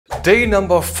Day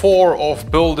number 4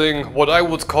 of building what I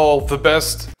would call the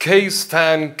best case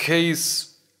fan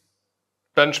case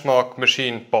benchmark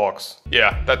machine box.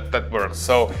 Yeah, that works.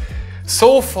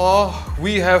 So far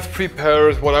we have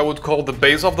prepared what I would call the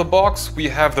base of the box. We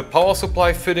have the power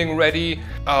supply fitting ready,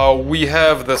 we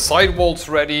have the sidewalls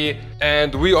ready,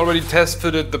 and we already test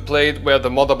fitted the plate where the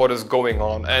motherboard is going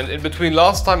on. And in between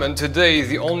last time and today,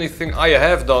 the only thing I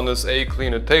have done is A,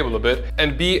 clean the table a bit,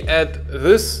 and B, add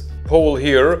this pole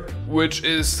here, which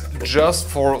is just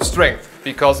for strength,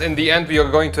 because in the end we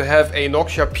are going to have a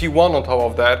Nokia P1 on top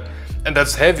of that, and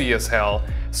that's heavy as hell.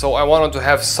 So I wanted to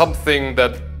have something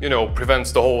that, you know,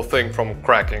 prevents the whole thing from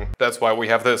cracking. That's why we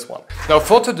have this one. Now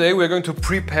for today we're going to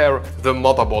prepare the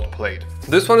motherboard plate.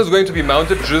 This one is going to be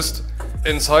mounted just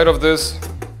inside of this,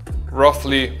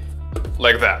 roughly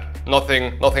like that.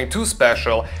 Nothing too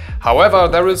special. However,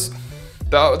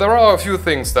 there are a few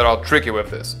things that are tricky with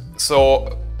this.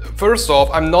 So first off,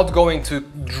 I'm not going to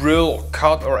drill,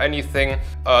 cut or anything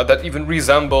that even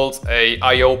resembles a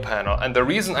I/O panel. And the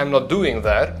reason I'm not doing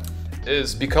that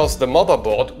is because the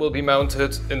motherboard will be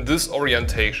mounted in this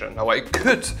orientation. Now I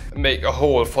could make a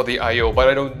hole for the I/O, but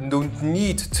I don't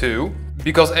need to,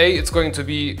 because A, it's going to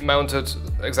be mounted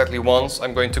exactly once.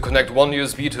 I'm going to connect one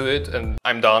USB to it and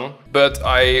I'm done. But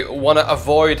I want to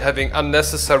avoid having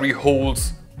unnecessary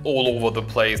holes all over the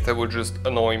place that would just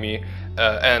annoy me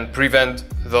and prevent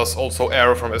thus also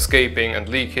air from escaping and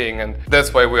leaking, and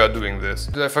that's why we are doing this.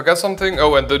 Did I forget something?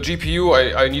 Oh, and the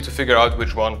GPU, I need to figure out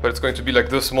which one, but it's going to be like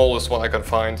the smallest one I can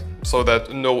find, so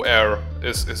that no air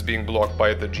is being blocked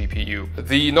by the GPU.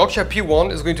 The Nokia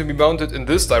P1 is going to be mounted in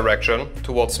this direction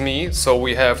towards me, so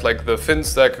we have like the fin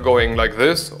stack going like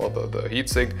this, or the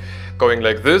heatsink going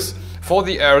like this, for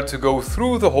the air to go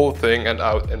through the whole thing and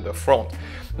out in the front.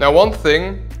 Now one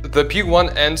thing, the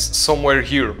P1 ends somewhere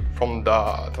here from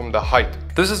the height.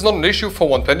 This is not an issue for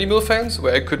 120mm fans,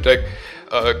 where I could like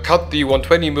cut the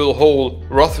 120mm hole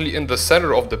roughly in the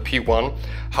center of the P1.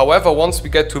 However, once we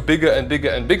get to bigger and bigger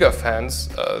and bigger fans,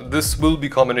 this will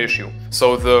become an issue.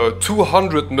 So the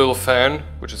 200mm fan,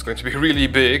 which is going to be really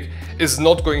big, is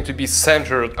not going to be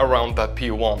centered around that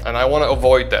P1. And I want to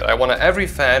avoid that. I want every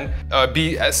fan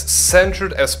be as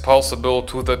centered as possible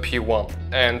to the P1.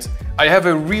 And I have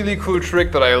a really cool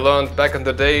trick that I learned back in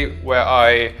the day where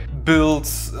I built,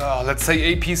 let's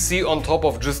say, a PC on top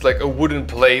of just like a wooden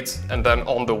plate and then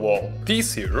on the wall.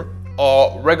 These here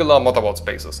are regular motherboard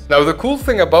spaces. Now the cool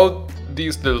thing about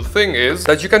these little things is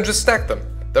that you can just stack them.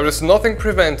 There is nothing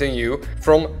preventing you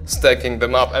from stacking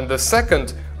them up. And the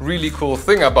second really cool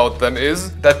thing about them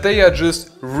is that they are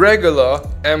just regular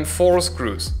M4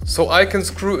 screws. So I can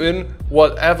screw in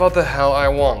whatever the hell I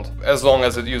want, as long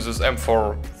as it uses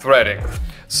M4 threading.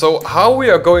 So how we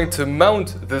are going to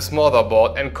mount this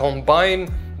motherboard and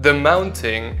combine the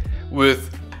mounting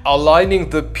with aligning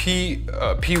the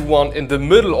P1 in the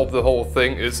middle of the whole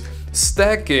thing is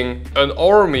stacking an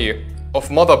army of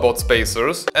motherboard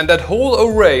spacers, and that whole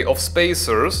array of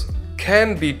spacers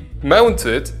can be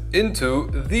mounted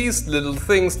into these little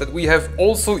things that we have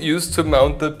also used to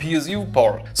mount the PSU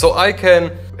part. So I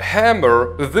can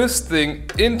hammer this thing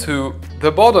into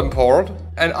the bottom part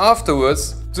and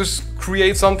afterwards just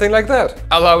create something like that,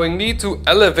 allowing me to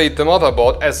elevate the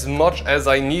motherboard as much as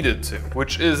I needed to,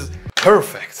 which is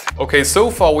perfect. Okay, so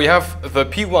far we have the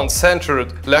P1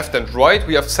 centered left and right,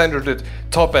 we have centered it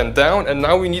top and down, and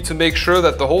now we need to make sure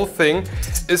that the whole thing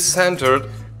is centered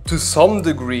to some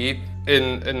degree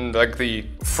in like the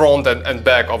front and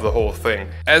back of the whole thing.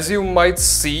 As you might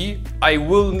see, I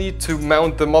will need to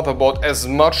mount the motherboard as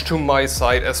much to my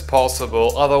side as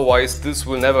possible, otherwise this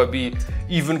will never be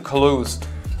even close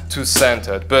to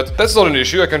centered. But that's not an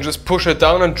issue, I can just push it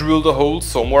down and drill the hole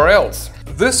somewhere else.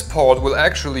 This part will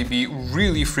actually be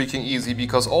really freaking easy,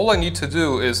 because all I need to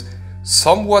do is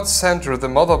somewhat center the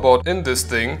motherboard in this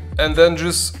thing and then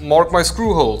just mark my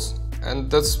screw holes. And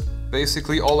that's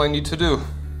basically all I need to do.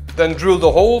 Then drill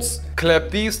the holes, clap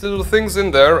these little things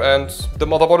in there, and the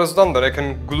motherboard is done. Then I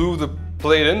can glue the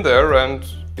plate in there and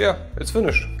yeah, it's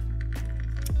finished.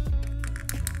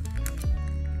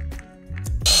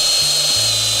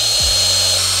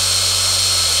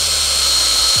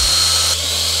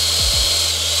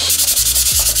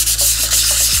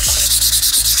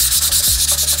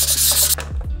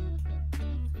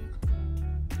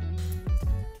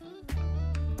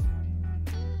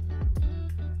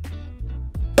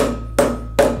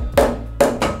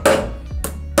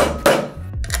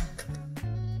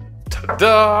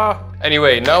 Ta-da!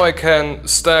 Anyway, now I can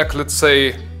stack, let's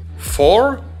say,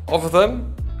 4 of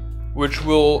them, which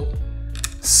will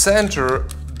center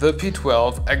the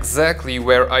P12 exactly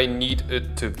where I need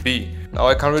it to be. Now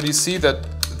I can really see that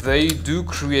they do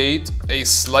create a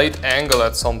slight angle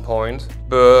at some point,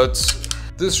 but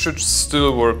this should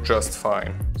still work just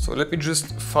fine. So let me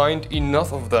just find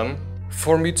enough of them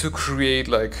for me to create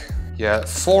like, yeah,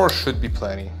 4 should be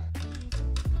plenty.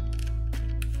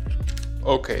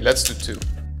 Okay, let's do 2.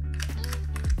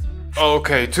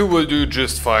 Okay, 2 will do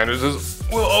just fine. This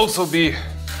will also be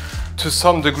to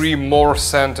some degree more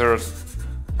centered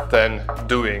than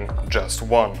doing just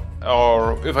 1.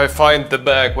 Or if I find the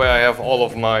bag where I have all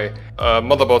of my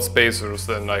motherboard spacers,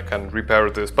 then I can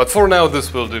repair this. But for now,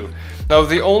 this will do. Now,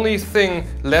 the only thing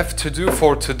left to do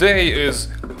for today is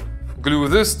glue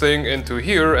this thing into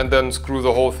here and then screw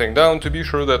the whole thing down to be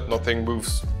sure that nothing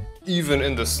moves, even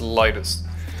in the slightest.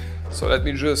 So let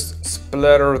me just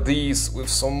splatter these with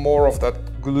some more of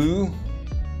that glue.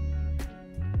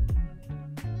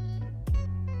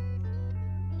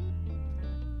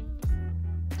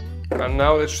 And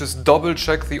now let's just double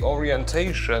check the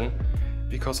orientation,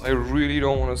 because I really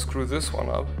don't want to screw this one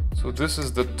up. So this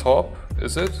is the top,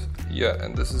 is it? Yeah,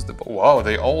 and this is the... Wow,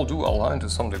 they all do align to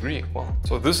some degree. Wow.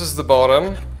 So this is the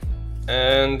bottom,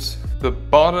 and the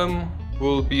bottom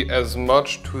will be as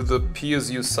much to the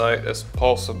PSU side as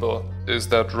possible. Is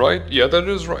that right? Yeah, that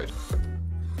is right.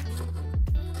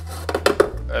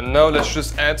 And now let's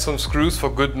just add some screws for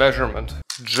good measurement,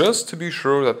 just to be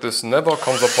sure that this never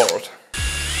comes apart.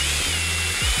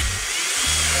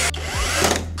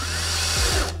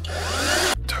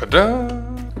 Ta-da!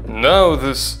 Now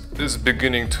this is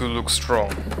beginning to look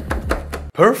strong.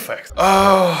 Perfect.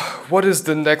 What is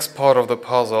the next part of the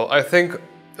puzzle? I think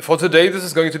for today this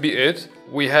is going to be it.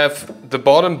 We have the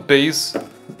bottom base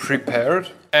prepared.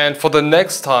 And for the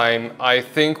next time, I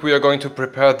think we are going to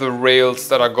prepare the rails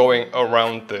that are going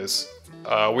around this.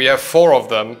 We have 4 of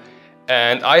them,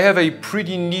 and I have a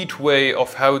pretty neat way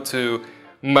of how to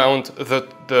mount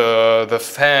the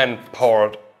fan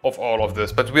part of all of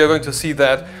this, but we are going to see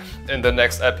that in the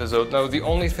next episode. Now, the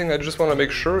only thing I just want to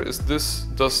make sure is this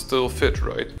does still fit,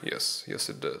 right? Yes, yes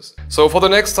it does. So for the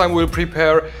next time, we'll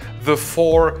prepare the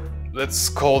 4, let's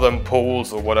call them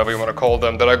poles or whatever you want to call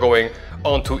them, that are going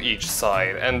onto each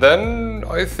side. And then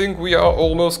I think we are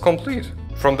almost complete.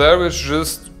 From there, it's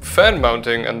just fan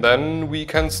mounting, and then we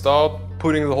can start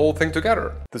putting the whole thing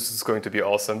together. This is going to be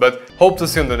awesome, but hope to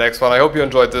see you in the next one. I hope you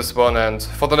enjoyed this one, and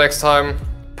for the next time,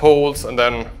 poles and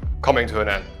then coming to an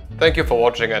end. Thank you for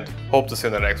watching and hope to see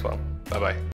you in the next one. Bye bye.